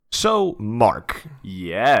So, Mark.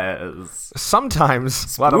 Yes.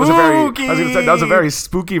 Sometimes... Wow, that was a very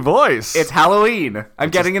spooky voice. It's Halloween.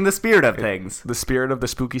 I'm getting in the spirit of things. The spirit of the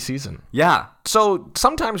spooky season. Yeah. So,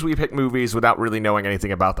 sometimes we pick movies without really knowing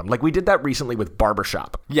anything about them. Like, we did that recently with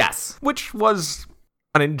Barbershop. Yes. Which was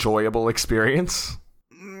an enjoyable experience.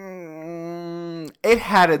 It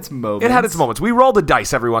had its moments. We roll the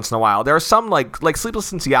dice every once in a while. There are some, like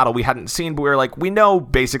Sleepless in Seattle we hadn't seen, but we were like, we know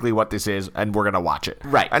basically what this is, and we're going to watch it.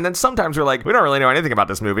 Right. And then sometimes we're like, we don't really know anything about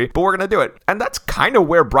this movie, but we're going to do it. And that's kind of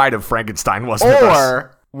where Bride of Frankenstein was with us.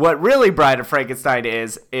 Or what really Bride of Frankenstein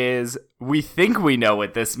is we think we know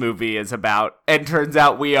what this movie is about, and turns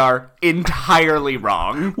out we are entirely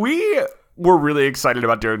wrong. We're really excited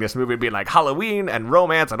about doing this movie being like Halloween and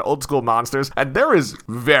romance and old school monsters, and there is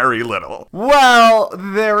very little. Well,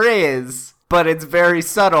 there is, but it's very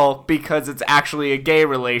subtle because it's actually a gay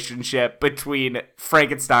relationship between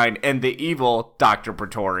Frankenstein and the evil Dr.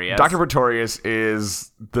 Pretorius. Dr. Pretorius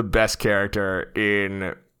is the best character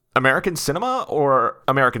in American cinema or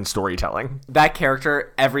American storytelling. That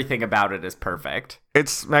character, everything about it is perfect.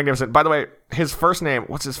 It's magnificent. By the way,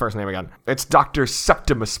 what's his first name again? It's Dr.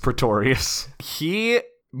 Septimus Pretorius. He,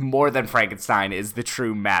 more than Frankenstein, is the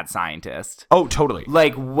true mad scientist. Oh, totally.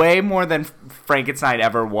 Like, way more than Frankenstein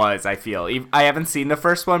ever was, I feel. I haven't seen the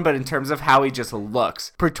first one, but in terms of how he just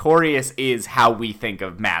looks, Pretorius is how we think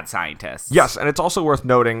of mad scientists. Yes, and it's also worth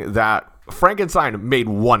noting that Frankenstein made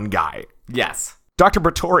one guy. Yes. Dr.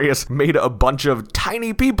 Pretorius made a bunch of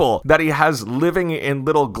tiny people that he has living in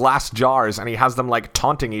little glass jars, and he has them, like,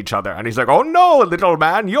 taunting each other. And he's like, oh no, little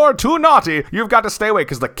man, you're too naughty. You've got to stay away,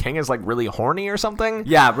 because the king is, like, really horny or something.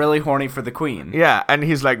 Yeah, really horny for the queen. Yeah, and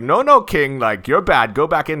he's like, no, king, like, you're bad. Go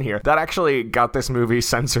back in here. That actually got this movie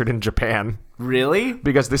censored in Japan. Really?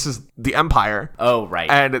 Because this is the Empire. Oh,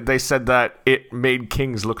 right. And they said that it made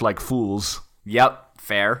kings look like fools. Yep,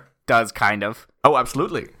 fair. Does kind of. Oh,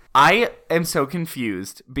 absolutely. I am so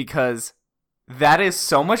confused because that is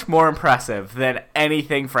so much more impressive than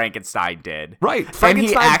anything Frankenstein did. Right.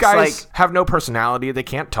 Frankenstein's guys have no personality. They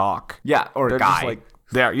can't talk. Yeah, or They're guy. Just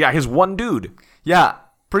like, yeah, his one dude. Yeah.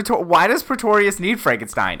 Why does Pretorius need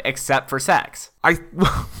Frankenstein except for sex? I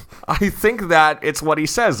think that it's what he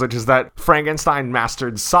says, which is that Frankenstein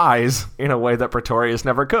mastered size in a way that Pretorius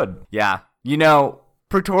never could. Yeah.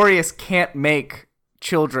 Pretorius can't make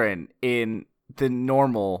children in the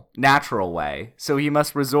normal, natural way, so he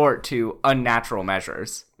must resort to unnatural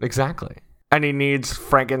measures. Exactly. And he needs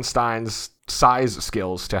Frankenstein's size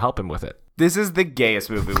skills to help him with it. This is the gayest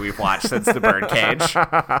movie we've watched since The Birdcage.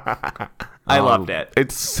 I loved it.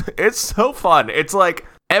 It's so fun. It's like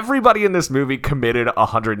everybody in this movie committed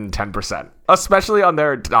 110%, especially on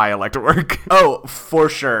their dialect work. Oh, for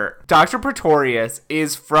sure. Dr. Pretorius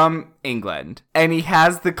is from England, and he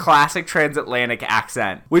has the classic transatlantic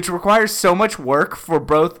accent, which requires so much work for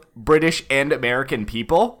both British and American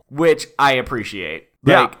people, which I appreciate.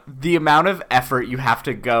 Yeah. Like, the amount of effort you have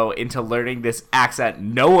to go into learning this accent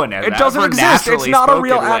no one has It doesn't exist. It's not a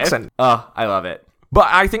real accent. Oh, I love it. But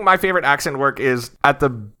I think my favorite accent work is at the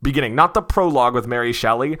beginning, not the prologue with Mary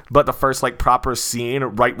Shelley, but the first, like, proper scene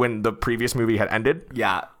right when the previous movie had ended.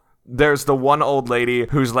 Yeah. There's the one old lady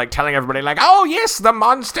who's, like, telling everybody, like, oh, yes, the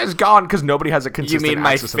monster's gone, because nobody has a consistent You mean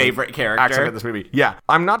my accent favorite character? Accent in this movie. Yeah.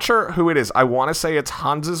 I'm not sure who it is. I want to say it's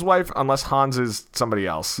Hans's wife, unless Hans is somebody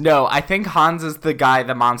else. No, I think Hans is the guy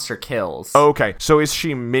the monster kills. Okay. So is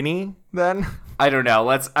she Minnie, then? I don't know.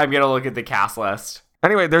 I'm going to look at the cast list.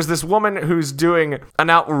 Anyway, there's this woman who's doing an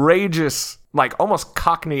outrageous, like, almost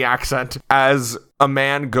Cockney accent as a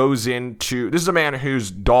man goes into... This is a man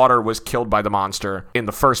whose daughter was killed by the monster in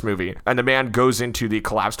the first movie. And the man goes into the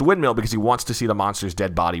collapsed windmill because he wants to see the monster's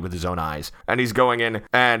dead body with his own eyes. And he's going in,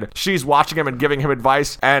 and she's watching him and giving him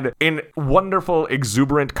advice. And in wonderful,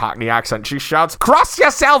 exuberant Cockney accent, she shouts, "Cross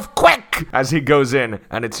yourself quick!" as he goes in.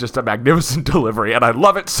 And it's just a magnificent delivery. And I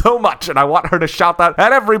love it so much. And I want her to shout that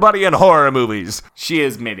at everybody in horror movies. She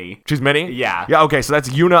is Minnie. She's Minnie? Yeah. Yeah, okay, so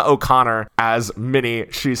that's Una O'Connor as Minnie.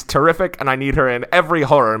 She's terrific, and I need her in every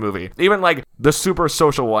horror movie. Even, like, the super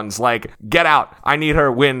social ones, like Get Out. I need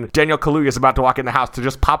her when Daniel Kaluuya is about to walk in the house to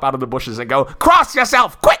just pop out of the bushes and go, "Cross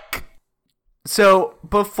yourself, quick!" So,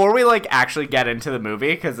 before we, like, actually get into the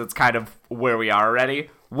movie, because it's kind of where we are already,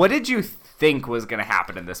 what did you think was going to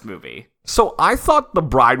happen in this movie? So, I thought the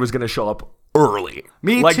bride was going to show up early.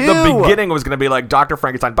 Me like, too. The beginning was going to be like Dr.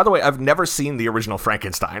 Frankenstein. By the way, I've never seen the original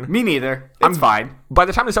Frankenstein. Me neither. It's fine. By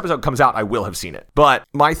the time this episode comes out, I will have seen it. But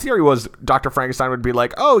my theory was Dr. Frankenstein would be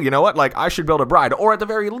like, oh, you know what? Like, I should build a bride. Or at the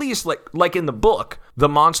very least, like in the book, the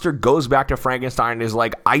monster goes back to Frankenstein and is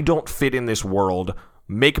like, I don't fit in this world.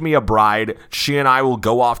 make me a bride. She and I will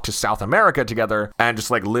go off to South America together and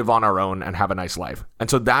just like live on our own and have a nice life. And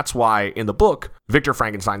so that's why in the book, Victor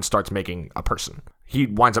Frankenstein starts making a person. He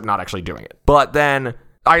winds up not actually doing it. But then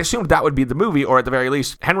I assumed that would be the movie, or at the very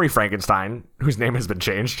least, Henry Frankenstein, whose name has been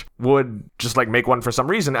changed, would just like make one for some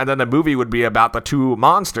reason. And then the movie would be about the two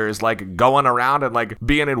monsters like going around and like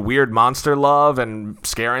being in weird monster love and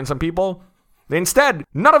scaring some people. Instead,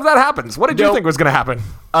 none of that happens. What did you think was going to happen?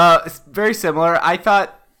 Very similar. I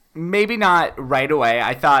thought maybe not right away.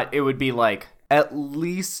 I thought it would be like at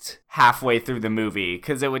least halfway through the movie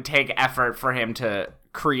because it would take effort for him to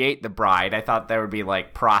create the bride. I thought there would be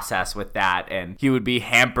like process with that, and he would be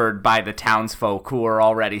hampered by the townsfolk who are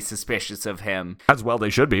already suspicious of him. As well they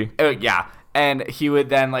should be. Yeah. And he would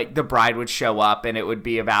then, like, the bride would show up, and it would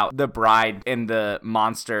be about the bride and the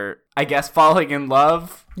monster, I guess, falling in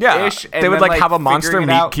love. Yeah, they would like have a monster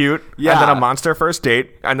meet cute, and then a monster first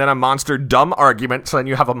date, and then a monster dumb argument, so then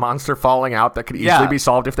you have a monster falling out that could easily be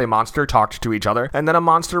solved if they monster talked to each other, and then a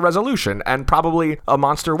monster resolution, and probably a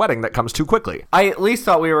monster wedding that comes too quickly. I at least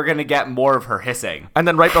thought we were going to get more of her hissing. And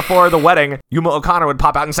then right before the wedding, Yuma O'Connor would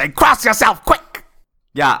pop out and say, "Cross yourself, quick!"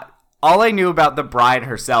 Yeah. All I knew about the bride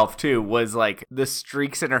herself, too, was, like, the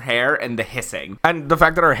streaks in her hair and the hissing. And the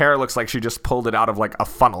fact that her hair looks like she just pulled it out of, like, a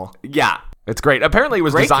funnel. Yeah. It's great. Apparently it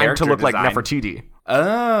was designed to look like Nefertiti.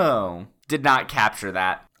 Oh. Did not capture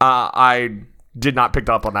that. I did not pick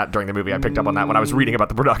up on that during the movie. I picked up on that when I was reading about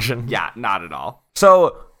the production. Yeah, not at all.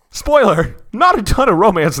 So, spoiler, not a ton of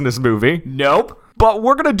romance in this movie. Nope. But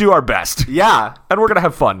we're going to do our best. Yeah. And we're going to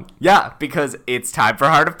have fun. Yeah, because it's time for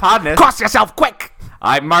Heart of Podness. Cross yourself, quick!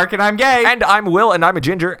 I'm Mark and I'm gay. And I'm Will and I'm a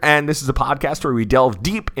ginger. And this is a podcast where we delve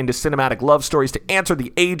deep into cinematic love stories to answer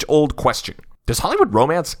the age-old question. Does Hollywood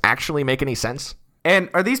romance actually make any sense? And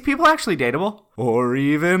are these people actually dateable? Or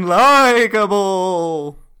even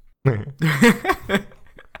likable?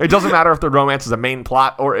 It doesn't matter if the romance is a main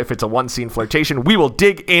plot or if it's a one-scene flirtation. We will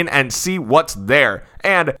dig in and see what's there.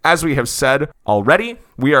 And as we have said already,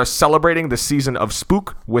 we are celebrating the season of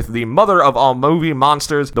Spook with the mother of all movie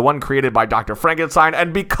monsters, the one created by Dr. Frankenstein.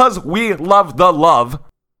 And because we love the love,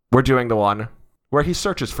 we're doing the one where he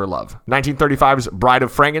searches for love. 1935's Bride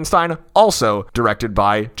of Frankenstein, also directed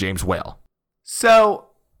by James Whale. So,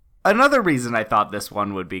 another reason I thought this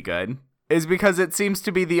one would be good is because it seems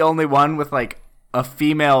to be the only one with, like, a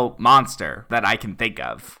female monster that I can think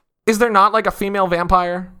of. Is there not like a female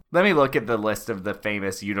vampire? Let me look at the list of the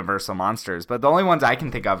famous Universal monsters, but the only ones I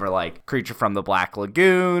can think of are like Creature from the Black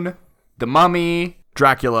Lagoon, The Mummy,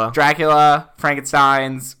 Dracula,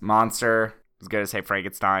 Frankenstein's monster. I was going to say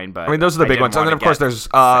Frankenstein, but I mean, those are the big ones. And then, of course, there's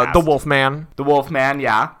the Wolfman. The Wolfman,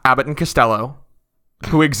 yeah. Abbott and Costello,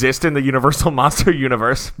 who exist in the Universal Monster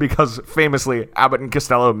universe because famously Abbott and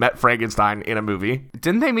Costello met Frankenstein in a movie.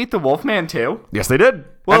 Didn't they meet the Wolfman too? Yes, they did.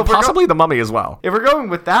 Well, and possibly the Mummy as well. If we're going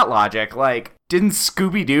with that logic, like, didn't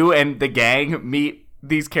Scooby-Doo and the gang meet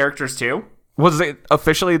these characters too? Was it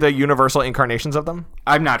officially the Universal incarnations of them?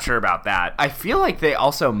 I'm not sure about that. I feel like they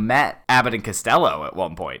also met Abbott and Costello at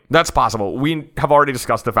one point. That's possible. We have already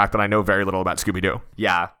discussed the fact that I know very little about Scooby-Doo.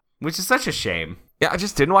 Yeah, which is such a shame. Yeah, I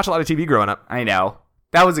just didn't watch a lot of TV growing up. I know.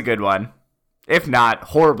 That was a good one. If not,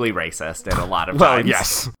 horribly racist in a lot of well, times.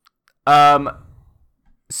 Yes.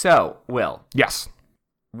 So, Will. Yes.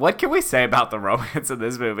 What can we say about the romance in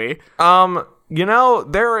this movie? You know,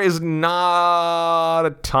 there is not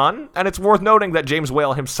a ton, and it's worth noting that James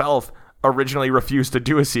Whale himself originally refused to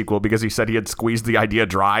do a sequel because he said he had squeezed the idea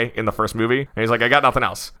dry in the first movie, and he's like, I got nothing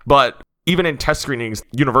else. But even in test screenings,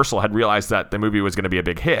 Universal had realized that the movie was going to be a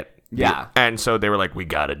big hit. Yeah. And so they were like, we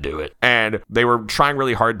got to do it. And they were trying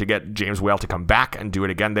really hard to get James Whale to come back and do it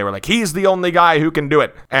again. They were like, he's the only guy who can do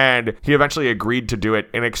it. And he eventually agreed to do it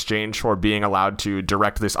in exchange for being allowed to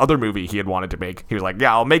direct this other movie he had wanted to make. He was like,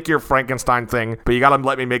 yeah, I'll make your Frankenstein thing, but you got to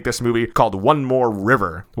let me make this movie called One More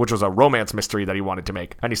River, which was a romance mystery that he wanted to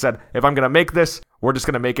make. And he said, if I'm going to make this, we're just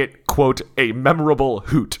going to make it, quote, a memorable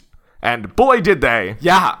hoot. And boy, did they.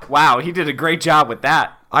 Yeah. Wow. He did a great job with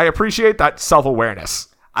that. I appreciate that self-awareness.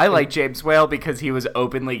 I like James Whale because he was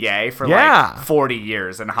openly gay for like 40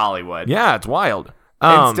 years in Hollywood. Yeah, it's wild.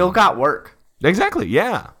 And still got work. Exactly,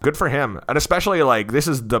 yeah. Good for him. And especially, like, this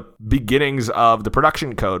is the beginnings of the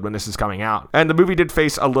production code when this is coming out. And the movie did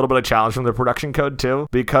face a little bit of challenge from the production code, too,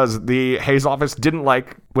 because the Hays office didn't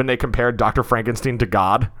like when they compared Dr. Frankenstein to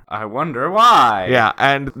God. I wonder why. Yeah,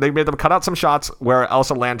 and they made them cut out some shots where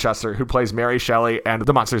Elsa Lanchester, who plays Mary Shelley and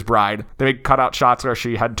the Monster's Bride, they made cut out shots where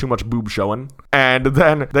she had too much boob showing. And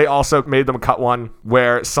then they also made them cut one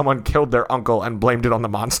where someone killed their uncle and blamed it on the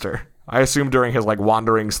monster. I assume during his like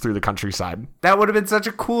wanderings through the countryside. That would have been such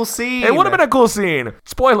a cool scene. It would have been a cool scene.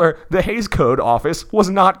 Spoiler, the Hays Code office was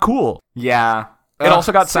not cool. Yeah. It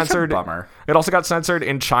also got such a censored. bummer. It also got censored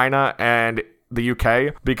in China and the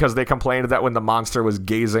UK because they complained that when the monster was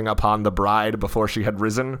gazing upon the bride before she had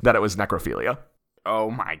risen, that it was necrophilia.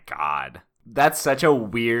 Oh my god. That's such a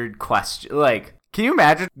weird question. Like, can you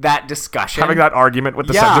imagine that discussion? Having that argument with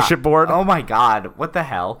the censorship board. Oh my god. What the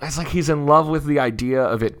hell? It's like he's in love with the idea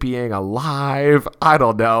of it being alive. I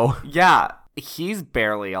don't know. Yeah. He's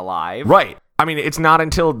barely alive. Right. I mean, it's not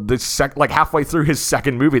until the like halfway through his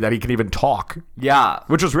second movie that he can even talk. Yeah.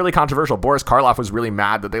 Which was really controversial. Boris Karloff was really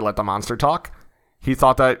mad that they let the monster talk. He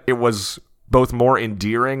thought that it was both more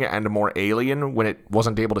endearing and more alien when it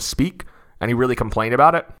wasn't able to speak. And he really complained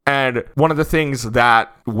about it. And one of the things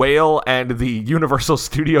that Whale and the Universal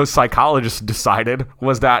Studios psychologists decided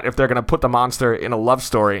was that if they're going to put the monster in a love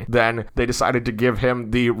story, then they decided to give him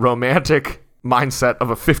the romantic mindset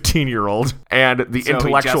of a 15-year-old and the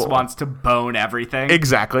intellectual... he just wants to bone everything.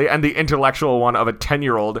 Exactly. And the intellectual one of a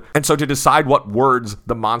 10-year-old. And so to decide what words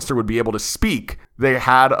the monster would be able to speak, they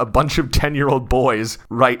had a bunch of 10-year-old boys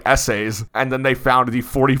write essays, and then they found the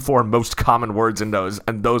 44 most common words in those,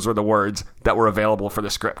 and those were the words that were available for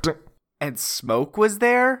the script. And Smoke was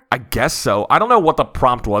there? I guess so. I don't know what the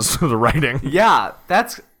prompt was for the writing. Yeah,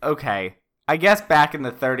 that's okay. I guess back in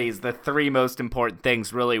the 30s, the three most important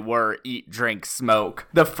things really were eat, drink, smoke.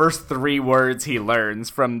 The first three words he learns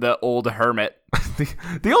from the old hermit.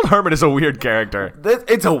 The old hermit is a weird character.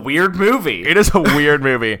 It's a weird movie. It is a weird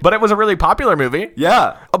movie, but it was a really popular movie.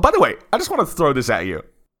 Yeah. Oh, by the way, I just want to throw this at you.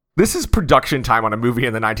 This is production time on a movie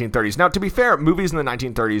in the 1930s. Now, to be fair, movies in the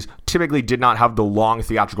 1930s typically did not have the long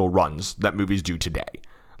theatrical runs that movies do today.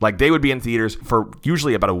 Like, they would be in theaters for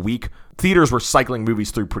usually about a week. Theaters were cycling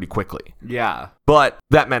movies through pretty quickly. Yeah. But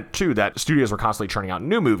that meant, too, that studios were constantly churning out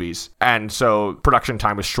new movies, and so production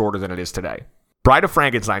time was shorter than it is today. Bride of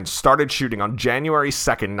Frankenstein started shooting on January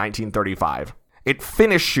 2nd, 1935. It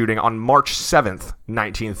finished shooting on March 7th,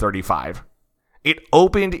 1935. It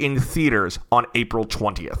opened in theaters on April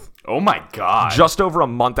 20th. Oh my god. Just over a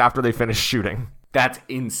month after they finished shooting. That's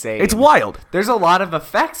insane. It's wild. There's a lot of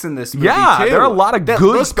effects in this movie, yeah, too. there are a lot of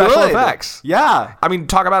good special effects. Yeah. I mean,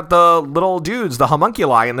 talk about the little dudes, the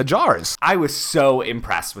homunculi in the jars. I was so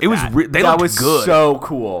impressed with that. They that looked was good. So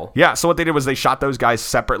cool. Yeah, so what they did was they shot those guys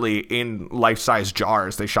separately in life-size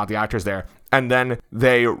jars. They shot the actors there. And then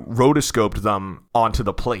they rotoscoped them onto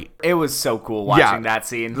the plate. It was so cool watching that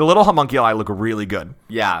scene. The little homunculi look really good.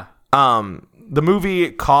 Yeah. The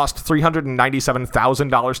movie cost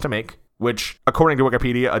 $397,000 to make, which, according to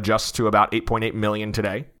Wikipedia, adjusts to about $8.8 million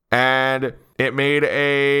today. And it made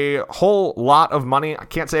a whole lot of money. I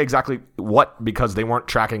can't say exactly what because they weren't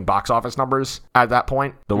tracking box office numbers at that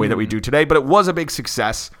point the way that we do today, but it was a big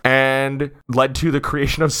success and led to the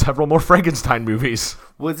creation of several more Frankenstein movies.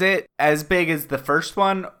 Was it as big as the first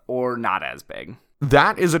one or not as big?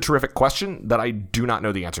 That is a terrific question that I do not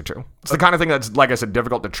know the answer to. It's the kind of thing that's, like I said,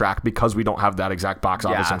 difficult to track because we don't have that exact box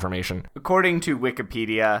office information. According to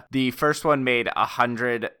Wikipedia, the first one made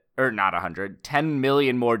 $10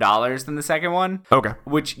 million more dollars than the second one. Okay.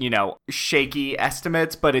 Which, shaky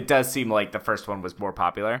estimates, but it does seem like the first one was more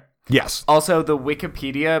popular. Yes. Also, the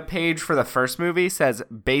Wikipedia page for the first movie says,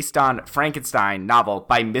 based on Frankenstein novel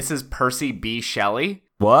by Mrs. Percy B. Shelley.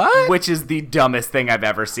 What? Which is the dumbest thing I've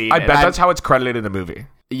ever seen. I bet that's how it's credited in the movie.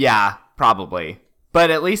 Yeah, probably.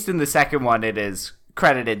 But at least in the second one, it is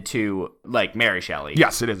credited to, Mary Shelley.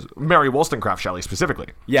 Yes, it is. Mary Wollstonecraft Shelley, specifically.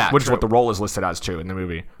 Yeah, which is what the role is listed as, too, in the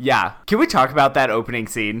movie. Yeah. Can we talk about that opening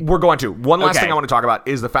scene? We're going to. One last thing I want to talk about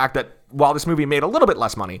is the fact that while this movie made a little bit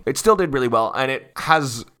less money, it still did really well, and it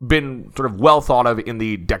has been sort of well thought of in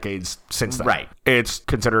the decades since then. Right. It's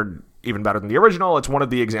considered even better than the original. It's one of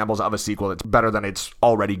the examples of a sequel that's better than its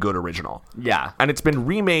already good original. Yeah. And it's been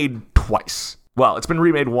remade twice. Well, it's been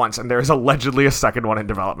remade once, and there is allegedly a second one in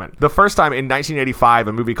development. The first time in 1985,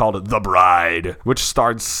 a movie called The Bride, which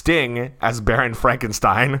starred Sting as Baron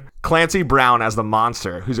Frankenstein, Clancy Brown as the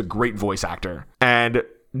monster, who's a great voice actor, and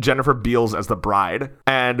Jennifer Beals as the bride.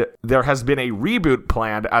 And there has been a reboot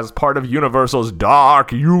planned as part of Universal's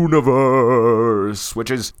Dark Universe, which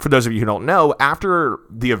is, for those of you who don't know, after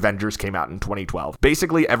the Avengers came out in 2012,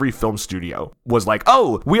 basically every film studio was like,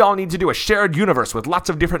 oh, we all need to do a shared universe with lots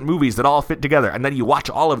of different movies that all fit together. And then you watch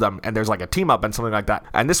all of them and there's like a team up and something like that.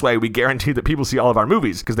 And this way we guarantee that people see all of our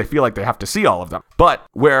movies because they feel like they have to see all of them. But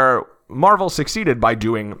where Marvel succeeded by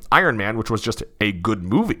doing Iron Man, which was just a good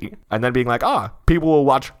movie, and then being like, people will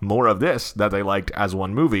watch more of this that they liked as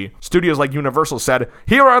one movie. Studios like Universal said,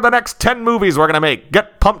 here are the next 10 movies we're going to make.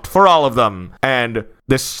 Get pumped for all of them. And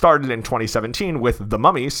This started in 2017 with The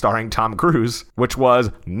Mummy starring Tom Cruise, which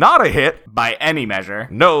was not a hit. By any measure.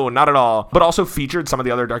 No, not at all. But also featured some of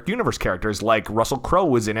the other Dark Universe characters, like Russell Crowe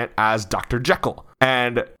was in it as Dr. Jekyll.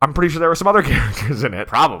 And I'm pretty sure there were some other characters in it.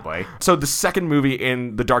 Probably. So the second movie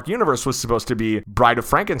in the Dark Universe was supposed to be Bride of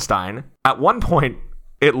Frankenstein. At one point,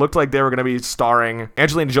 it looked like they were going to be starring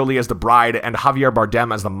Angelina Jolie as the bride and Javier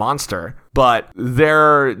Bardem as the monster, but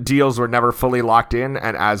their deals were never fully locked in,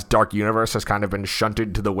 and as Dark Universe has kind of been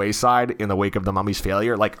shunted to the wayside in the wake of The Mummy's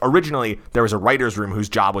failure. Like, originally, there was a writer's room whose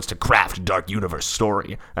job was to craft Dark Universe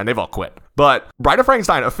story, and they've all quit. But Bride of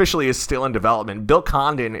Frankenstein officially is still in development. Bill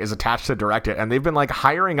Condon is attached to direct it, and they've been, like,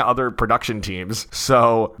 hiring other production teams,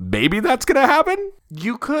 so maybe that's going to happen?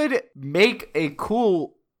 You could make a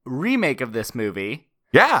cool remake of this movie.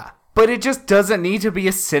 Yeah. But it just doesn't need to be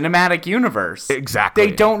a cinematic universe. Exactly.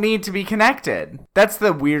 They don't need to be connected. That's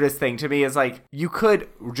the weirdest thing to me is like, you could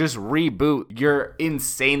just reboot your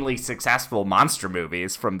insanely successful monster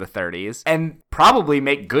movies from the 30s and probably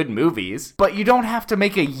make good movies, but you don't have to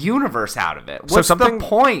make a universe out of it. What's the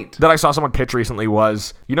point? That I saw someone pitch recently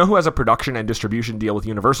was, you know who has a production and distribution deal with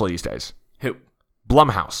Universal these days? Who?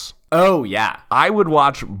 Blumhouse. Oh, yeah. I would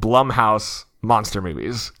watch Blumhouse monster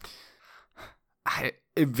movies.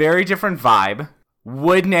 A very different vibe.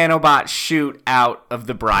 Would Nanobot shoot out of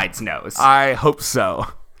the bride's nose? I hope so.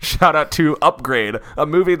 Shout out to Upgrade, a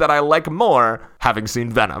movie that I like more, having seen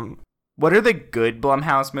Venom. What are the good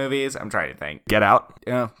Blumhouse movies? I'm trying to think. Get Out.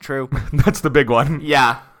 Oh, true. That's the big one.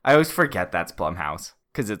 Yeah. I always forget that's Blumhouse,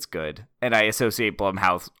 because it's good. And I associate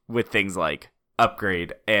Blumhouse with things like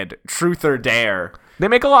Upgrade and Truth or Dare. They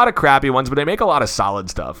make a lot of crappy ones, but they make a lot of solid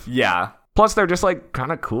stuff. Yeah. Plus, they're just, like,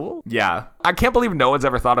 kind of cool. Yeah. I can't believe no one's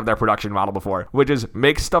ever thought of their production model before, which is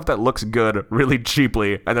make stuff that looks good really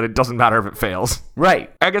cheaply, and then it doesn't matter if it fails. Right.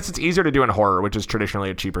 I guess it's easier to do in horror, which is traditionally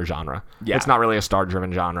a cheaper genre. Yeah. It's not really a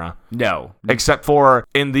star-driven genre. No. Except for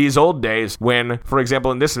in these old days when, for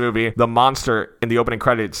example, in this movie, the monster in the opening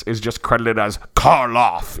credits is just credited as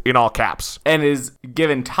Karloff in all caps. And is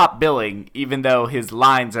given top billing, even though his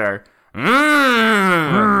lines are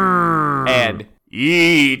and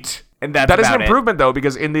eat. And that's that is an about improvement, though,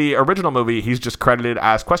 because in the original movie, he's just credited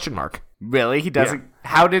as question mark. Really? He doesn't... Yeah.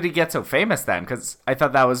 How did he get so famous then? Because I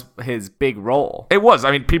thought that was his big role. It was. I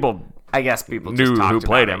mean, people I guess people knew just talked who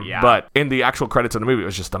played about him, it, yeah. but in the actual credits of the movie, it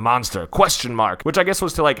was just the monster, question mark, which I guess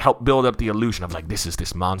was to, like, help build up the illusion of, like, this is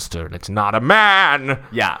this monster, and it's not a man!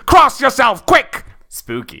 Yeah. Cross yourself, quick!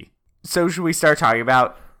 Spooky. So should we start talking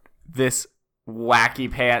about this wacky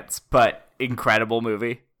pants but incredible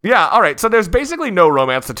movie? Yeah, all right. So there's basically no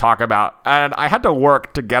romance to talk about, and I had to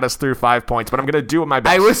work to get us through 5 points, but I'm going to do my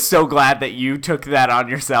best. I was so glad that you took that on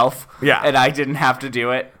yourself. Yeah. And I didn't have to do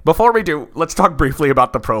it. Before we do, let's talk briefly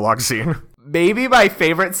about the prologue scene. Maybe my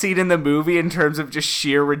favorite scene in the movie in terms of just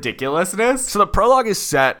sheer ridiculousness. So the prologue is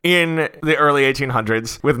set in the early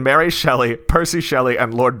 1800s with Mary Shelley, Percy Shelley,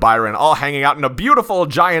 and Lord Byron all hanging out in a beautiful,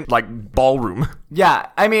 giant, like, ballroom. Yeah,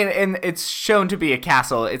 I mean, and it's shown to be a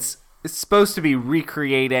castle. It's supposed to be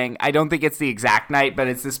recreating. I don't think it's the exact night, but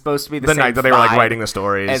it's supposed to be the same night that they were, like, vibe writing the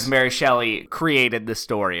stories. as Mary Shelley created the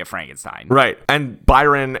story of Frankenstein. Right. And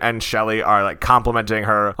Byron and Shelley are, like, complimenting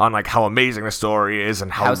her on, like, how amazing the story is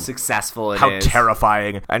and How successful it how is.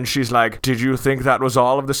 terrifying. And she's like, did you think that was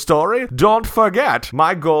all of the story? Don't forget,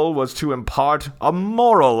 my goal was to impart a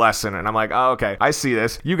moral lesson. And I'm like, oh, okay, I see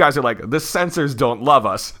this. You guys are like, the censors don't love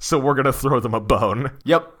us, so we're gonna throw them a bone.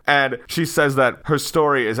 Yep. And she says that her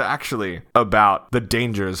story is actually about the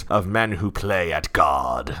dangers of men who play at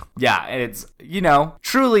God. Yeah, and it's, you know,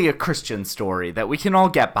 truly a Christian story that we can all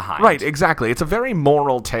get behind. Right, exactly. It's a very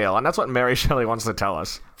moral tale, and that's what Mary Shelley wants to tell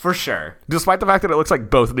us. For sure. Despite the fact that it looks like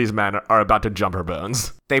both of these men are about to jump her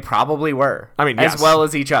bones. They probably were. I mean, as yes. well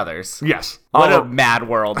as each other's. Yes. What a Although- mad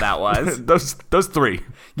world that was. those three.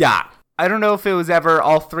 Yeah. I don't know if it was ever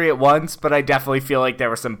all three at once, but I definitely feel like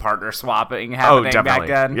there was some partner swapping happening back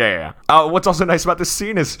then. Yeah. What's also nice about this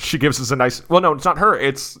scene is she gives us a nice... Well, no, it's not her.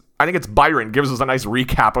 I think it's Byron gives us a nice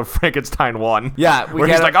recap of Frankenstein 1. Yeah, where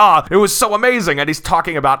he's like, it was so amazing. And he's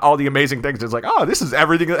talking about all the amazing things. It's like, this is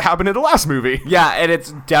everything that happened in the last movie. Yeah, and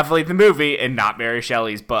it's definitely the movie and not Mary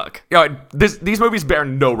Shelley's book. These movies bear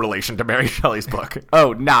no relation to Mary Shelley's book.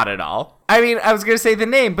 Oh, not at all. I mean, I was going to say the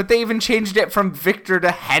name, but they even changed it from Victor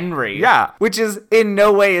to Henry. Yeah. Which is in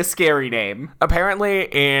no way a scary name. Apparently,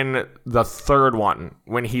 in the third one,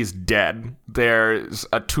 when he's dead, there's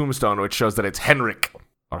a tombstone which shows that it's Henrik.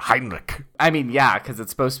 Or Heinrich. I mean, yeah, because it's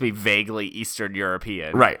supposed to be vaguely Eastern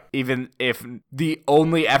European. Right. Even if the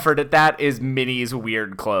only effort at that is Minnie's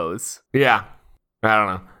weird clothes. Yeah. I don't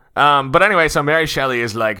know. But anyway, so Mary Shelley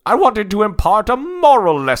is like, I wanted to impart a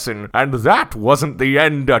moral lesson, and that wasn't the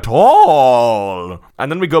end at all.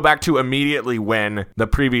 And then we go back to immediately when the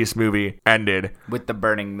previous movie ended. With the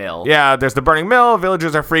burning mill. Yeah, there's the burning mill.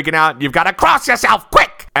 Villagers are freaking out. You've got to cross yourself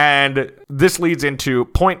quick. And this leads into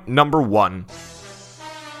point number 1.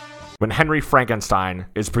 When Henry Frankenstein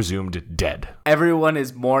is presumed dead. Everyone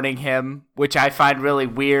is mourning him, which I find really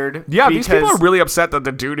weird. Yeah, these people are really upset that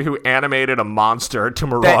the dude who animated a monster to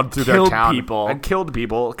maraud through their town and killed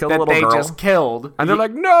people, killed a little girl. That they just killed. And they're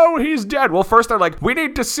like, no, he's dead. Well, first they're like, we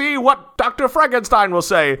need to see what Dr. Frankenstein will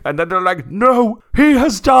say. And then they're like, no, he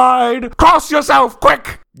has died. Cross yourself,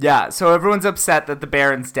 quick. Yeah, so everyone's upset that the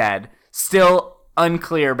Baron's dead. Still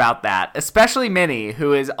unclear about that, especially Minnie,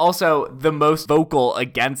 who is also the most vocal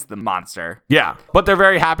against the monster. Yeah, but they're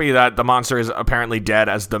very happy that the monster is apparently dead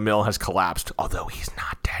as the mill has collapsed. Although he's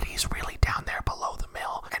not dead, he's really down there below the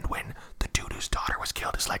mill. And when the dude whose daughter was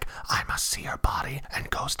killed is like, I must see her body, and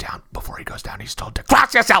goes down, before he goes down, he's told to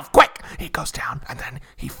cross yourself, quick! He goes down, and then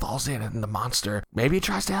he falls in, and the monster maybe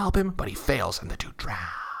tries to help him, but he fails, and the dude drowns.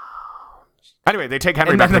 Anyway, they take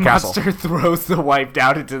Henry back to the castle. And then the monster throws the wife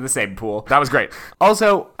down into the same pool. That was great.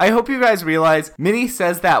 Also, I hope you guys realize Minnie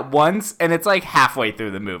says that once, and it's like halfway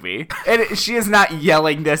through the movie. And she is not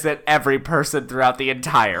yelling this at every person throughout the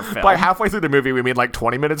entire film. By halfway through the movie, we mean like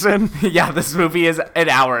 20 minutes in? Yeah, this movie is an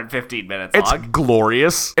hour and 15 minutes long. It's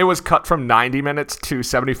glorious. It was cut from 90 minutes to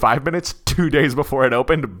 75 minutes 2 days before it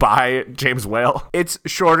opened by James Whale. It's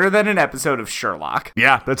shorter than an episode of Sherlock.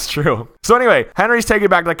 Yeah, that's true. So anyway, Henry's taken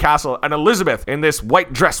back to the castle, and Elizabeth in this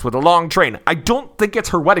white dress with a long train. I don't think it's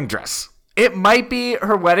her wedding dress. It might be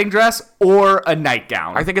her wedding dress or a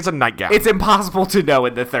nightgown. I think it's a nightgown. It's impossible to know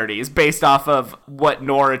in the 30s based off of what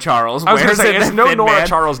Nora Charles wears. I was going to say, it's no Thin Nora Man.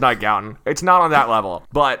 Charles nightgown. It's not on that level.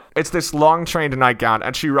 But it's this long trained nightgown,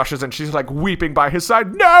 and she rushes and she's like weeping by his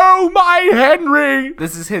side. No, my Henry!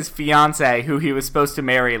 This is his fiance who he was supposed to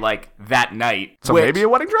marry like that night. So maybe a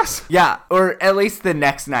wedding dress? Yeah, or at least the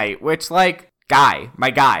next night, which like, my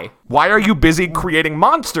guy. Why are you busy creating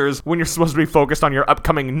monsters when you're supposed to be focused on your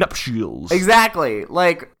upcoming nuptials? Exactly.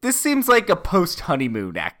 Like, this seems like a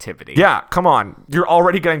post-honeymoon activity. Yeah, come on. You're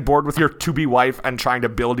already getting bored with your to-be wife and trying to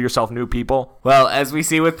build yourself new people. Well, as we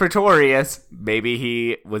see with Pretorius, maybe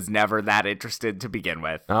he was never that interested to begin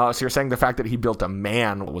with. Oh, so you're saying the fact that he built a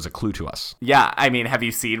man was a clue to us? Yeah, I mean, have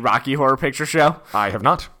you seen Rocky Horror Picture Show? I have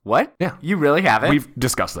not. What? Yeah. You really haven't? We've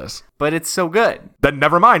discussed this. But it's so good. Then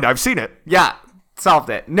never mind, I've seen it. Yeah.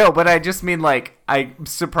 Solved it. No, but I just mean like, I'm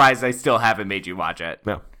surprised I still haven't made you watch it.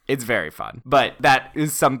 No. It's very fun. But that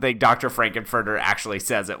is something Dr. Frankenfurter actually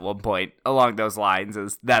says at one point along those lines,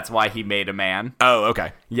 is that's why he made a man. Oh,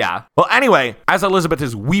 okay. Yeah. Well, anyway, as Elizabeth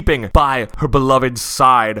is weeping by her beloved's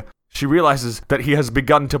side, she realizes that he has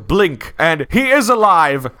begun to blink, and he is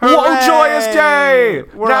alive! Hooray! What a joyous day!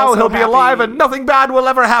 We're Now all so he'll be happy. alive and nothing bad will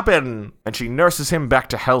ever happen! And she nurses him back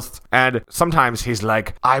to health, and sometimes he's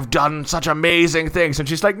like, I've done such amazing things, and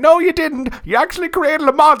she's like, no, you didn't! You actually created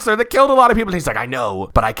a monster that killed a lot of people! And he's like, I know,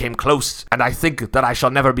 but I came close, and I think that I shall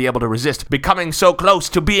never be able to resist becoming so close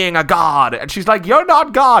to being a god! And she's like, you're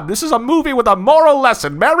not God! This is a movie with a moral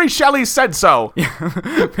lesson! Mary Shelley said so!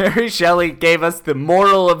 Mary Shelley gave us the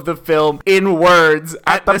moral of the film in words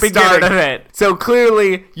at the start of it. So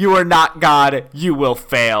clearly, you are not God. You will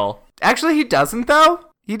fail. Actually, he doesn't, though.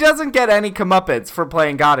 He doesn't get any comeuppance for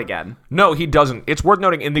playing God again. No, he doesn't. It's worth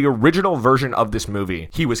noting, in the original version of this movie,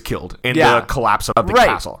 he was killed in the collapse of the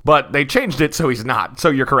castle. But they changed it so he's not.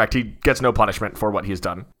 So you're correct. He gets no punishment for what he's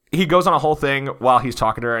done. He goes on a whole thing while he's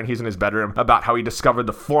talking to her and he's in his bedroom about how he discovered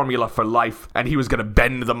the formula for life and he was going to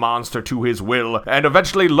bend the monster to his will and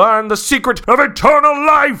eventually learn the secret of eternal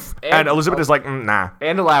life. And Elizabeth is like, nah.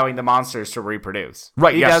 And allowing the monsters to reproduce.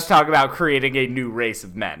 Right, He yes. does talk about creating a new race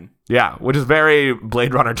of men. Yeah, which is very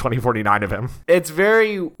Blade Runner 2049 of him. It's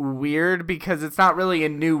very weird because it's not really a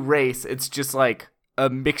new race. It's just like a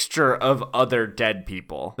mixture of other dead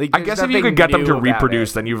people. Like, I there's guess if you nothing could get them new to about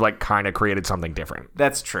reproduce, it. then you've like kind of created something different.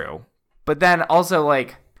 That's true. But then also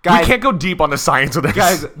like, guys, We can't go deep on the science of this.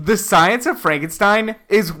 guys, the science of Frankenstein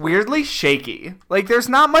is weirdly shaky. Like, there's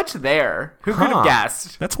not much there. Who could have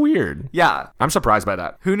guessed? That's weird. Yeah. I'm surprised by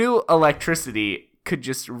that. Who knew electricity could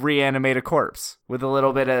just reanimate a corpse with a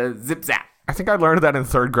little bit of zip-zap? I think I learned that in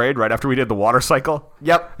 3rd grade, right after we did the water cycle.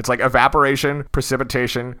 Yep. It's like evaporation,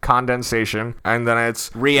 precipitation, condensation, and then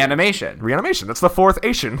it's Reanimation. reanimation. That's the 4th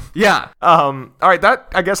Asian. Yeah. All right, that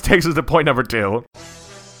I guess takes us to point number 2.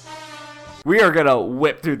 We are gonna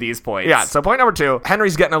whip through these points. Yeah, so point number 2,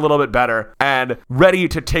 Henry's getting a little bit better and ready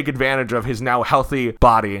to take advantage of his now healthy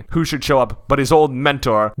body. Who should show up but his old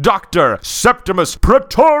mentor, Dr. Septimus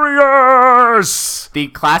Pretorius! The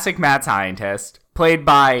classic mad scientist, played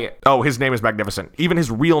by... Oh, his name is magnificent. Even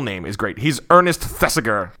his real name is great. He's Ernest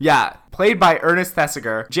Thesiger. Yeah, played by Ernest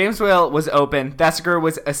Thesiger. James Whale was open. Thesiger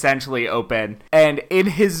was essentially open. And in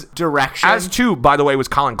his direction... As too, by the way, was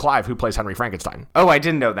Colin Clive, who plays Henry Frankenstein. Oh, I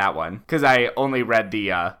didn't know that one, because I only read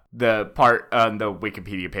the part on the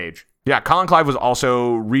Wikipedia page. Yeah, Colin Clive was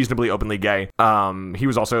also reasonably openly gay. He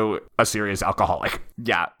was also a serious alcoholic.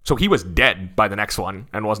 Yeah. So he was dead by the next one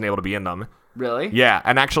and wasn't able to be in them. Really? Yeah,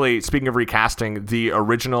 and actually, speaking of recasting, the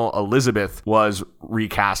original Elizabeth was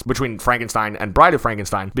recast between Frankenstein and Bride of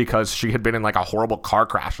Frankenstein because she had been in like a horrible car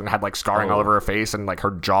crash and had like scarring all over her face and like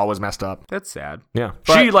her jaw was messed up. That's sad. Yeah.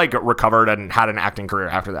 But she like recovered and had an acting career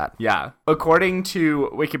after that. Yeah. According to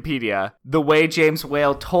Wikipedia, the way James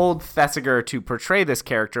Whale told Thesiger to portray this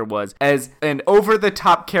character was as an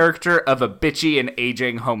over-the-top character of a bitchy and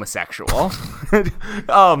aging homosexual.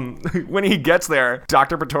 When he gets there,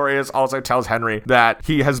 Dr. Pretorius also tells Henry that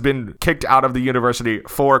he has been kicked out of the university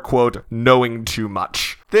for, quote, knowing too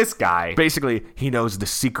much. This guy. Basically, he knows the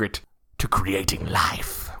secret to creating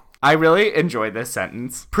life. I really enjoy this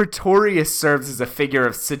sentence. Pretorius serves as a figure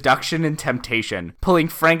of seduction and temptation, pulling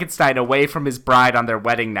Frankenstein away from his bride on their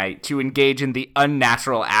wedding night to engage in the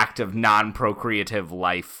unnatural act of non-procreative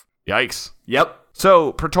life. Yikes. Yep.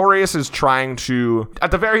 So, Pretorius is trying to, at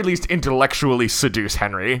the very least, intellectually seduce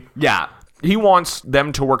Henry. Yeah. He wants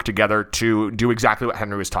them to work together to do exactly what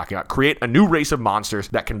Henry was talking about. Create a new race of monsters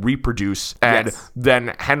that can reproduce. And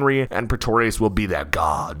then Henry and Pretorius will be their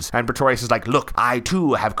gods. And Pretorius is like, look, I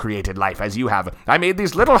too have created life as you have. I made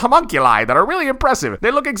these little homunculi that are really impressive. They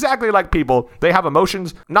look exactly like people. They have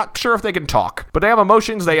emotions. Not sure if they can talk, but they have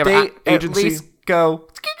emotions. They have agency. At least go...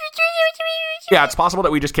 Yeah, it's possible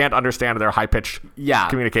that we just can't understand their high-pitched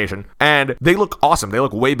communication. And they look awesome. They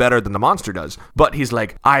look way better than the monster does. But he's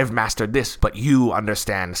like, I've mastered this, but you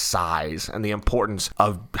understand size and the importance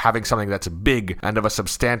of having something that's big and of a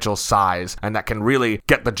substantial size and that can really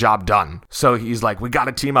get the job done. So he's like, we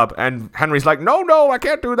gotta team up. And Henry's like, no, I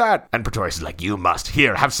can't do that. And Pretorius is like, you must.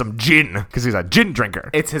 Here, have some gin. Because he's a gin drinker.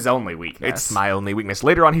 It's his only weakness. It's my only weakness.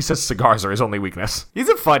 Later on, he says cigars are his only weakness. He's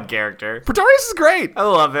a fun character. Pretorius is great. I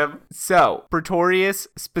love him. So, Pretorius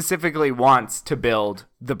specifically wants to build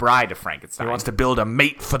the Bride of Frankenstein. He wants to build a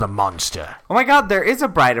mate for the monster. Oh my god, there is a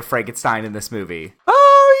Bride of Frankenstein in this movie.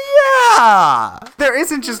 Oh, yeah! There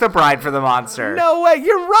isn't just a bride for the monster. No way,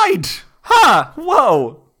 you're right! Huh!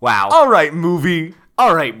 Whoa! Wow. All right, movie.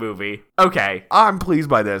 All right, movie. Okay. I'm pleased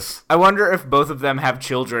by this. I wonder if both of them have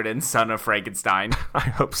children in Son of Frankenstein. I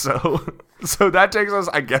hope so. So that takes us,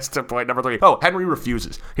 I guess, to point number 3. Oh, Henry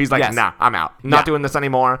refuses. He's like, nah, I'm out. Not doing this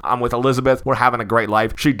anymore. I'm with Elizabeth. We're having a great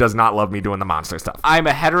life. She does not love me doing the monster stuff. I'm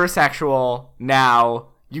a heterosexual now.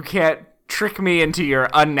 You can't trick me into your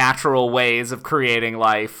unnatural ways of creating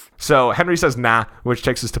life. So Henry says nah, which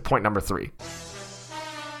takes us to point number 3.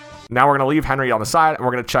 Now we're going to leave Henry on the side, and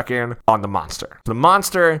we're going to check in on the monster. The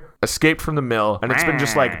monster escaped from the mill, and it's been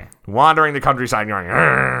just like wandering the countryside, going,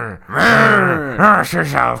 cross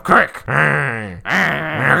yourself quick,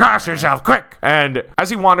 cross yourself quick. And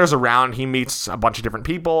as he wanders around, he meets a bunch of different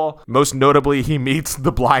people. Most notably, he meets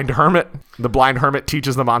the blind hermit. The blind hermit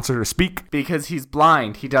teaches the monster to speak. Because he's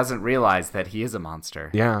blind, he doesn't realize that he is a monster.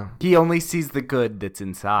 Yeah. He only sees the good that's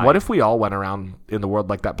inside. What if we all went around in the world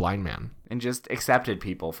like that blind man? And just accepted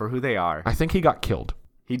people for who they are. I think he got killed.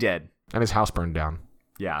 He did. And his house burned down.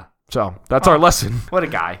 Yeah. So that's our lesson. What a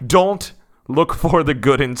guy. Don't look for the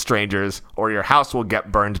good in strangers or your house will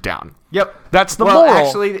get burned down. Yep. That's the moral.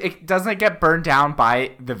 Actually, doesn't it get burned down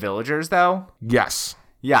by the villagers, though? Yes.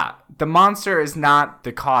 Yeah. The monster is not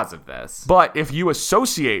the cause of this. But if you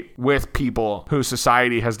associate with people who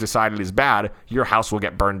society has decided is bad, your house will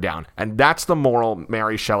get burned down. And that's the moral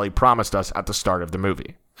Mary Shelley promised us at the start of the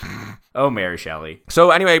movie. Oh, Mary Shelley. So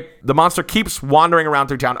anyway, the monster keeps wandering around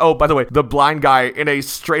through town. Oh, by the way, the blind guy, in a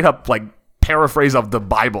straight up, like, paraphrase of the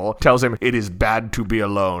Bible, tells him it is bad to be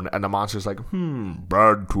alone. And the monster's like,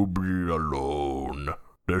 bad to be alone.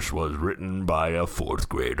 This was written by a 4th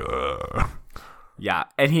grader. Yeah,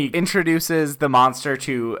 and he introduces the monster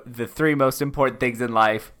to the 3 most important things in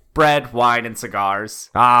life: bread, wine, and cigars.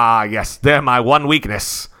 Ah, yes, they're my one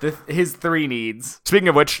weakness. His 3 needs. Speaking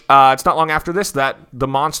of which, it's not long after this that the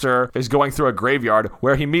monster is going through a graveyard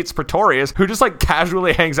where he meets Pretorius, who just like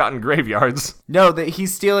casually hangs out in graveyards. No, that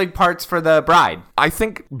he's stealing parts for the bride. I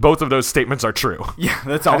think both of those statements are true. Yeah,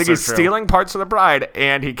 that's also I think he's true. stealing parts of the bride,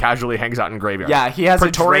 and he casually hangs out in graveyards. Yeah, he has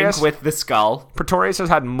Pretorius, a drink with the skull. Pretorius has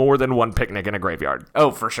had more than one picnic in a graveyard. Oh,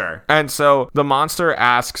 for sure. And so the monster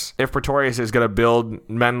asks if Pretorius is going to build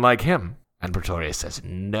men like him. And Pretorius says,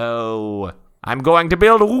 no, I'm going to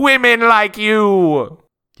build women like you.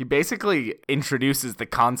 He basically introduces the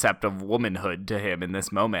concept of womanhood to him in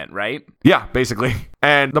this moment, right? Yeah, basically.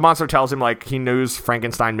 And the monster tells him, like, he knows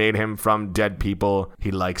Frankenstein made him from dead people. He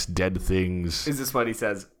likes dead things. Is this what he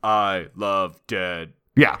says? I love dead.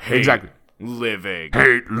 Yeah, exactly. Living.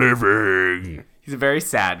 Hate living. He's a very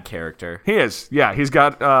sad character. He is. Yeah, he's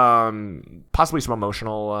got possibly some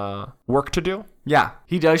emotional work to do. Yeah,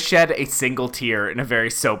 he does shed a single tear in a very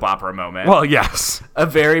soap opera moment. Well, yes. A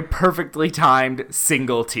very perfectly timed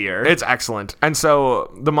single tear. It's excellent. And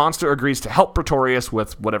so the monster agrees to help Pretorius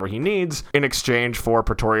with whatever he needs in exchange for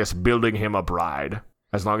Pretorius building him a bride,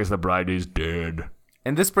 as long as the bride is dead.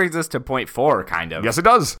 And this brings us to point 4, kind of. Yes, it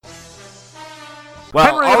does. Well,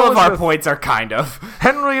 Henry and all of our Elizabeth. points are kind of.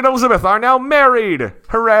 Henry and Elizabeth are now married.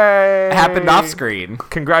 Hooray! Happened off screen.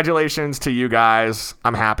 Congratulations to you guys.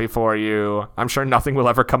 I'm happy for you. I'm sure nothing will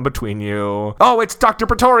ever come between you. Oh, it's Dr.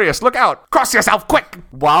 Pretorius. Look out. Cross yourself quick.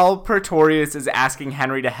 While Pretorius is asking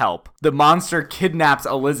Henry to help, the monster kidnaps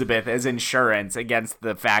Elizabeth as insurance against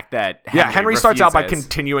the fact that Henry starts out by refuses.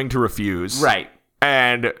 continuing to refuse. Right.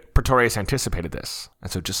 And Pretorius anticipated this. And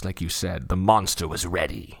so just like you said, the monster was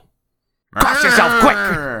ready. Cross yourself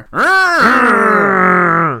quick!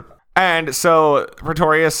 And so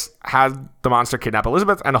Pretorius had the monster kidnap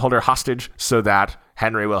Elizabeth and hold her hostage so that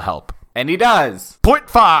Henry will help. And he does. Point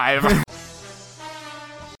 5.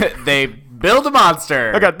 They build a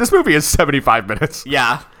monster. Okay, this movie is 75 minutes.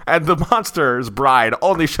 Yeah. And the monster's bride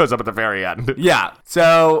only shows up at the very end. Yeah.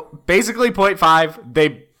 So basically, point 5,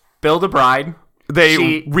 they build a bride.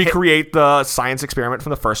 They recreate the science experiment from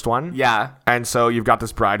the first one. Yeah. And so you've got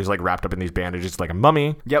this bride who's like wrapped up in these bandages like a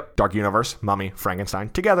mummy. Yep. Dark Universe, mummy, Frankenstein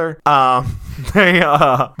together. They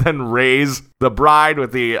then raise the bride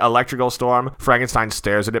with the electrical storm. Frankenstein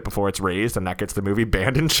stares at it before it's raised, and that gets the movie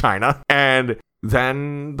banned in China. And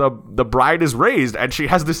then the bride is raised, and she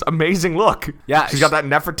has this amazing look. Yeah. She's got that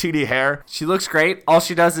Nefertiti hair. She looks great. All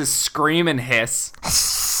she does is scream and hiss.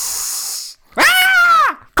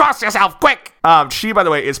 Cross yourself, quick! She, by the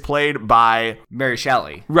way, is played by... Mary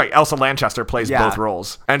Shelley. Right, Elsa Lanchester plays both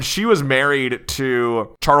roles. And she was married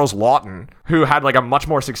to Charles Laughton, who had like a much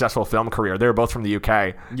more successful film career. They were both from the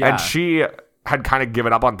UK. Yeah. And she had kind of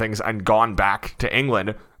given up on things and gone back to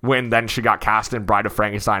England when then she got cast in Bride of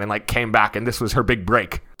Frankenstein and like came back, and this was her big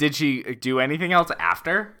break. Did she do anything else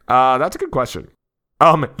after? That's a good question.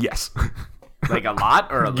 Yes. Like a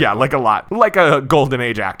lot or a little? Yeah, like a lot. Like a golden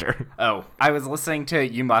age actor. Oh, I was listening to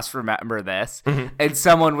You Must Remember This, and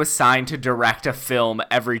someone was signed to direct a film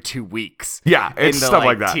every 2 weeks. Yeah, it's in the, stuff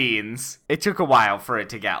like that. Teens. It took a while for it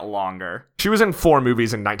to get longer. She was in 4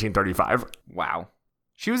 movies in 1935. Wow.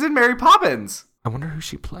 She was in Mary Poppins. I wonder who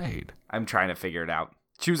she played. I'm trying to figure it out.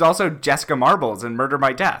 She was also Jessica Marbles in Murder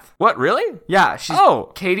by Death. What, really? Yeah, she's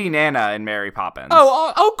Oh. Katie Nana in Mary Poppins.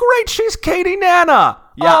 Oh, great. She's Katie Nana.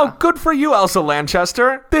 Yeah. Oh, good for you, Elsa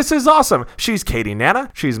Lanchester. This is awesome. She's Katie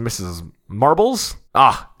Nana. She's Mrs. Marbles.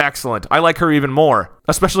 Ah, excellent. I like her even more,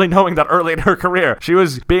 especially knowing that early in her career, she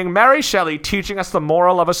was being Mary Shelley teaching us the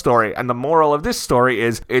moral of a story. And the moral of this story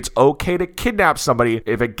is it's okay to kidnap somebody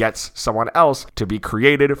if it gets someone else to be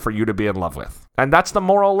created for you to be in love with. And that's the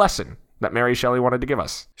moral lesson that Mary Shelley wanted to give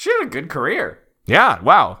us. She had a good career. Yeah,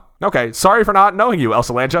 wow. Okay, sorry for not knowing you,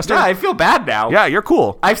 Elsa Lanchester. Yeah, I feel bad now. Yeah, you're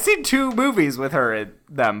cool. I've seen 2 movies with her in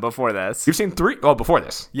them before this. You've seen 3? Oh, before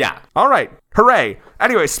this. Yeah. All right. Hooray.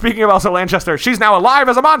 Anyway, speaking of Elsa Lanchester, she's now alive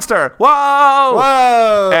as a monster. Whoa!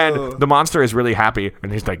 Whoa! And the monster is really happy,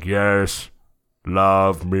 and he's like, yes,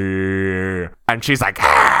 love me. And she's like,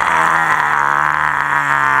 ah!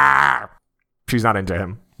 She's not into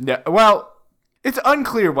him. Yeah, well, it's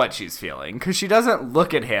unclear what she's feeling, because she doesn't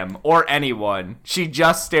look at him or anyone. She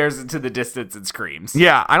just stares into the distance and screams.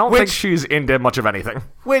 Yeah, I don't think she's into much of anything.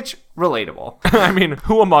 Which, relatable. I mean,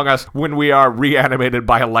 who among us, when we are reanimated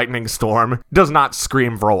by a lightning storm, does not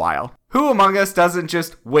scream for a while? Who among us doesn't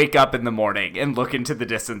just wake up in the morning and look into the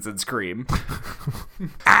distance and scream?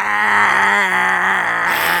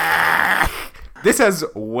 This has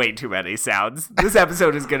way too many sounds. This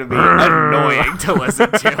episode is going to be annoying to listen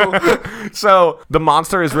to. So the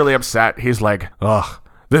monster is really upset. He's like, ugh,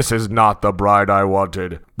 "This is not the bride I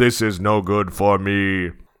wanted. This is no good for me."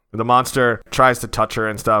 The monster tries to touch her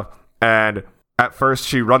and stuff, and at first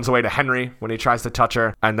she runs away to Henry when he tries to touch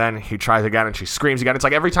her, and then he tries again and she screams again. It's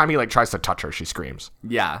like every time he tries to touch her, she screams.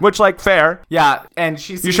 Yeah. Which, fair. Yeah, and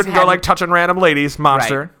she sees You shouldn't go touching random ladies,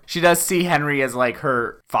 monster. Right. She does see Henry as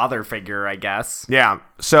her father figure, I guess. Yeah.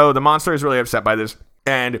 So the monster is really upset by this.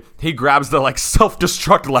 And he grabs the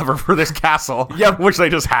self-destruct lever for this castle. Yep. Which they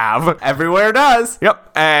just have. Everywhere does.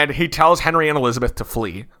 Yep. And he tells Henry and Elizabeth to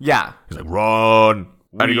flee. Yeah. He's like, "Run."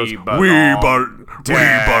 And he goes, we belong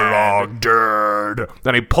dead.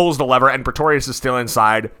 Then he pulls the lever, and Pretorius is still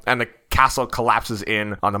inside, and the castle collapses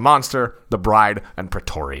in on the monster, the bride, and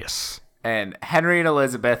Pretorius. And Henry and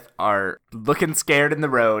Elizabeth are looking scared in the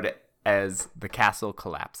road as the castle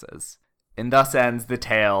collapses. And thus ends the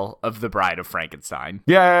tale of the Bride of Frankenstein.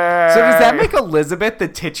 Yay! So does that make Elizabeth the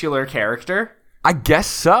titular character? I guess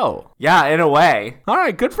so. Yeah, in a way. All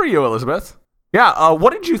right, good for you, Elizabeth. Yeah,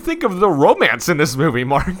 what did you think of the romance in this movie,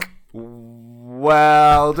 Mark?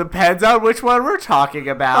 Well, depends on which one we're talking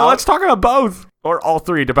about. Let's talk about both. Or all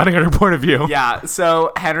three, depending on your point of view. Yeah,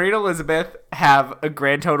 so Henry and Elizabeth have a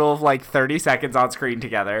grand total of 30 seconds on screen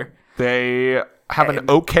together. They have an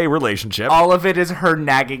okay relationship. All of it is her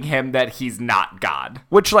nagging him that he's not God.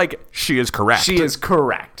 Which, she is correct. She is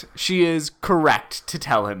correct. She is correct to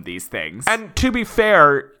tell him these things. And to be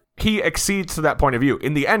fair, he accedes to that point of view.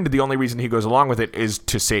 In the end, the only reason he goes along with it is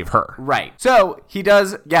to save her. Right. So he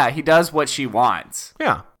does what she wants.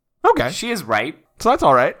 Yeah. Okay. She is right. So that's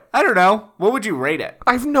all right. I don't know. What would you rate it?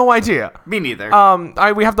 I have no idea. Me neither.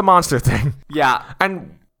 We have the monster thing. Yeah.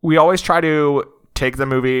 And we always try to take the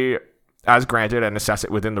movie as granted and assess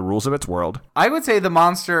it within the rules of its world. I would say the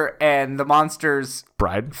monster and the monster's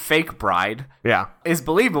bride, fake bride, is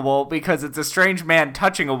believable because it's a strange man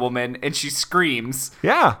touching a woman and she screams.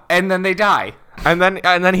 Yeah. And then they die. And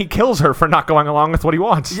then he kills her for not going along with what he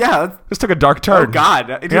wants. Yeah. This took a dark turn. Oh,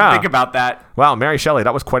 God. I didn't think about that. Wow, Mary Shelley,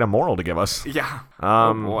 that was quite a moral to give us. Yeah.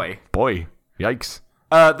 Oh, boy. Boy. Yikes.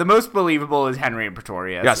 The most believable is Henry and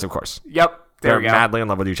Pretorius. Yes, of course. Yep. There we go. They're madly in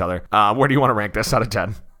love with each other. Where do you want to rank this out of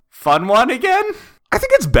 10? Fun one again? I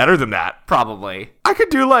think it's better than that. Probably. I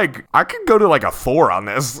could go to a 4 on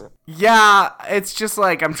this. Yeah, it's just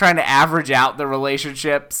I'm trying to average out the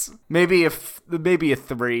relationships. Maybe a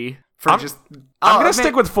 3 for I'm gonna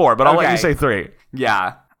stick with 4, but I'll let you say 3.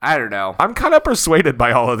 Yeah, I don't know. I'm kind of persuaded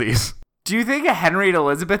by all of these. Do you think Henry and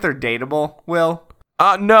Elizabeth are dateable, Will?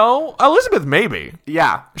 No. Elizabeth, maybe.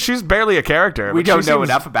 Yeah. She's barely a character. We don't know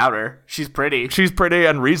enough about her. She's pretty. She's pretty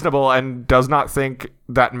and reasonable and does not think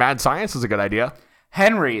that mad science is a good idea.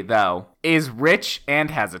 Henry, though, is rich and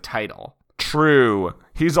has a title. True.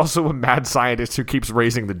 He's also a mad scientist who keeps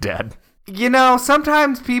raising the dead.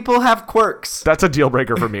 Sometimes people have quirks. That's a deal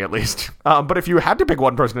breaker for me, at least. But if you had to pick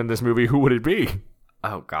one person in this movie, who would it be?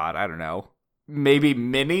 Oh, God, I don't know. Maybe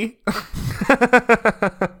Minnie?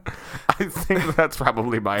 I think that's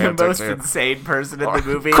probably my answer. The most insane person in the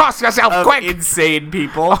movie. Cross yourself quick! Insane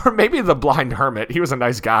people. Or maybe the blind hermit. He was a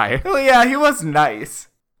nice guy. Oh, yeah, he was nice.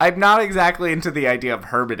 I'm not exactly into the idea of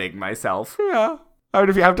hermiting myself. Yeah. I mean,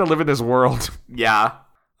 if you have to live in this world. Yeah.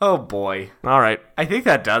 Oh, boy. All right. I think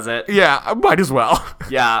that does it. Yeah, I might as well.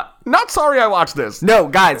 Yeah. Not sorry I watched this. No,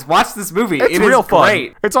 guys, watch this movie. It's real fun.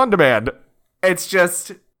 Great. It's on demand. It's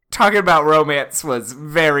just, talking about romance was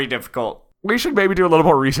very difficult. We should maybe do a little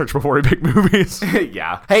more research before we pick movies.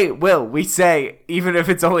 Yeah. Hey, Will, we say, even if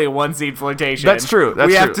it's only a one-scene flirtation. That's true.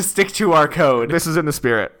 We have to stick to our code. This is in the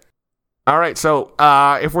spirit. All right, so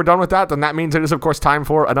if we're done with that, then that means it is, of course, time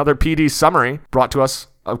for another PD summary, brought to us,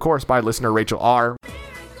 of course, by listener Rachel R.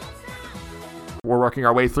 We're working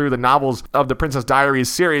our way through the novels of the Princess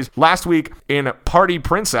Diaries series. Last week, in Party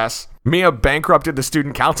Princess, Mia bankrupted the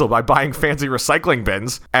student council by buying fancy recycling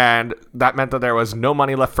bins, and that meant that there was no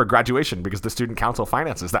money left for graduation because the student council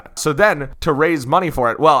finances that. So then, to raise money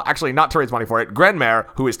for it, well, actually not to raise money for it, Grandmere,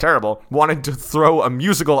 who is terrible, wanted to throw a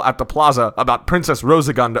musical at the plaza about Princess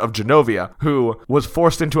Rosagund of Genovia, who was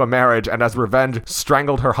forced into a marriage and as revenge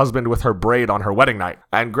strangled her husband with her braid on her wedding night.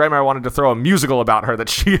 And Grandmere wanted to throw a musical about her that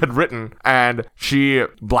she had written, and she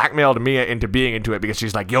blackmailed Mia into being into it because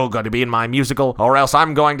she's like, you're going to be in my musical, or else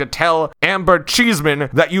I'm going to tell Amber Cheeseman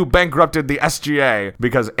that you bankrupted the SGA,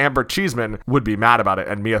 because Amber Cheeseman would be mad about it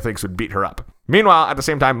and Mia thinks would beat her up. Meanwhile, at the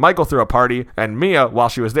same time, Michael threw a party, and Mia, while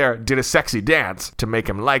she was there, did a sexy dance to make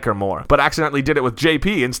him like her more, but accidentally did it with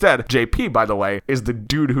JP instead. JP, by the way, is the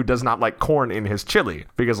dude who does not like corn in his chili,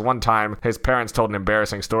 because one time his parents told an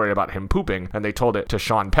embarrassing story about him pooping, and they told it to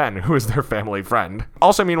Sean Penn, who is their family friend.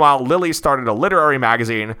 Also, meanwhile, Lily started a literary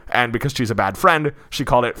magazine, and because she's a bad friend, she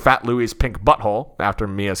called it Fat Louie's Pink Butthole, after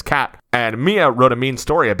Mia's cat. And Mia wrote a mean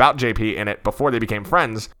story about JP in it before they became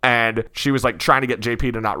friends, and she was like trying to get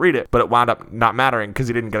JP to not read it, but it wound up not mattering because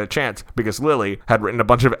he didn't get a chance because Lily had written a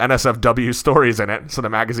bunch of NSFW stories in it, so the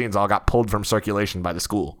magazines all got pulled from circulation by the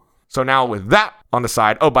school. So now with that on the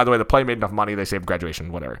side, oh, by the way, the play made enough money, they saved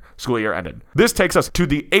graduation, whatever. School year ended. This takes us to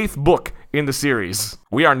the 8th book in the series.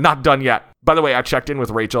 We are not done yet. By the way, I checked in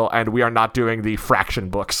with Rachel, and we are not doing the fraction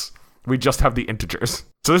books. We just have the integers.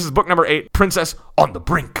 So this is book number 8, Princess on the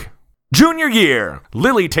Brink. Junior year,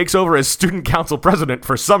 Lily takes over as student council president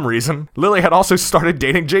for some reason. Lily had also started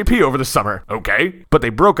dating JP over the summer. Okay. But they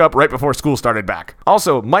broke up right before school started back.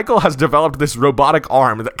 Also, Michael has developed this robotic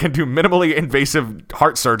arm that can do minimally invasive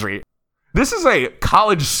heart surgery. This is a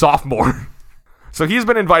college sophomore. So he's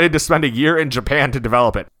been invited to spend a year in Japan to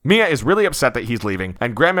develop it. Mia is really upset that he's leaving,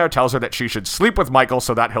 and Grandmère tells her that she should sleep with Michael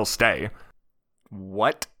so that he'll stay.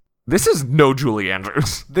 What? This is no Julie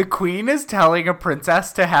Andrews. The queen is telling a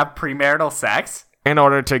princess to have premarital sex? In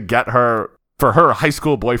order to get her, for her high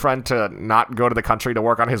school boyfriend to not go to the country to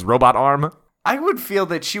work on his robot arm. I would feel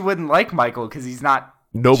that she wouldn't like Michael because he's not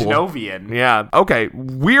noble. Genovian. Yeah. Okay.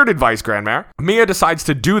 Weird advice, Grandmère. Mia decides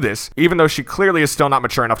to do this, even though she clearly is still not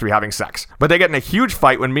mature enough to be having sex. But they get in a huge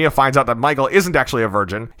fight when Mia finds out that Michael isn't actually a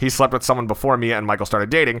virgin. He slept with someone before Mia and Michael started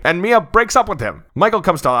dating, and Mia breaks up with him. Michael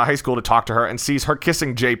comes to high school to talk to her and sees her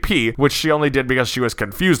kissing JP, which she only did because she was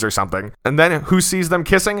confused or something. And then who sees them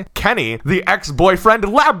kissing? Kenny, the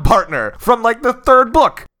ex-boyfriend lab partner from like the 3rd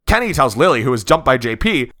book. Kenny tells Lily, who was jumped by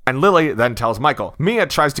JP, and Lily then tells Michael. Mia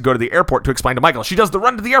tries to go to the airport to explain to Michael. She does the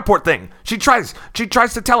run to the airport thing. She tries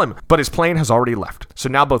to tell him, but his plane has already left. So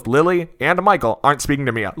now both Lily and Michael aren't speaking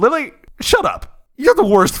to Mia. Lily, shut up. You're the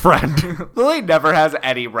worst friend. Lily never has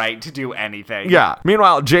any right to do anything. Yeah.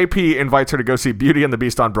 Meanwhile, JP invites her to go see Beauty and the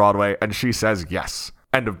Beast on Broadway, and she says yes.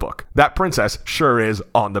 End of book. That princess sure is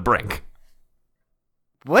on the brink.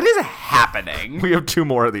 What is happening? We have 2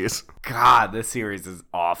 more of these. God, this series is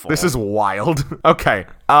awful. This is wild. Okay.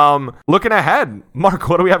 Looking ahead, Mark,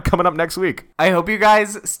 what do we have coming up next week? I hope you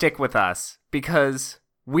guys stick with us because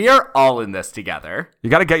we are all in this together.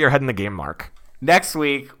 You got to get your head in the game, Mark. Next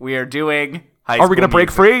week, we are doing High School Are we going to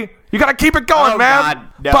break free? You got to keep it going, man. God,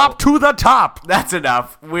 no. Bop to the top. That's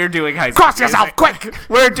enough. We're doing High School Cross yourself, quick.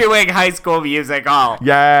 We're doing High School Musical.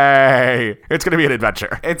 Yay. It's going to be an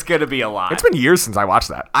adventure. It's going to be a lot. It's been years since I watched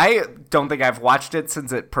that. I don't think I've watched it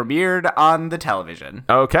since it premiered on the television.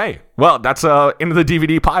 Okay. Well, that's into the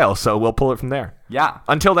DVD pile, so we'll pull it from there. Yeah.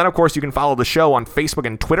 Until then, of course, you can follow the show on Facebook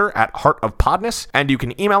and Twitter at Heart of Podness, and you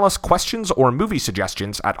can email us questions or movie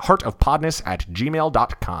suggestions at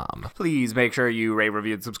heartofpodness@gmail.com. Please make sure you rate,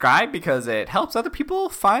 review, and subscribe because it helps other people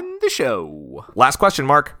find the show. Last question,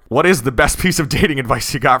 Mark. What is the best piece of dating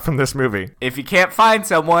advice you got from this movie? If you can't find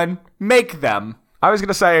someone, make them. I was going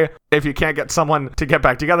to say, if you can't get someone to get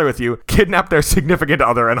back together with you, kidnap their significant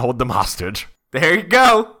other and hold them hostage. There you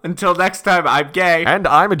go. Until next time, I'm Gay. And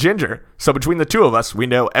I'm a Ginger. So between the 2 of us, we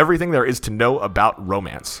know everything there is to know about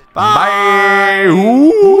romance. Bye. Bye.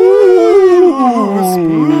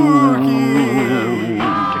 Spooky.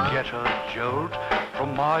 To get a jolt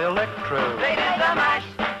from my electrode. They did the mash,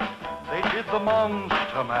 They did the monster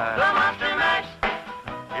the mash. monster mash.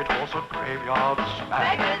 It was a graveyard They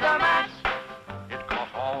smash. did the mash,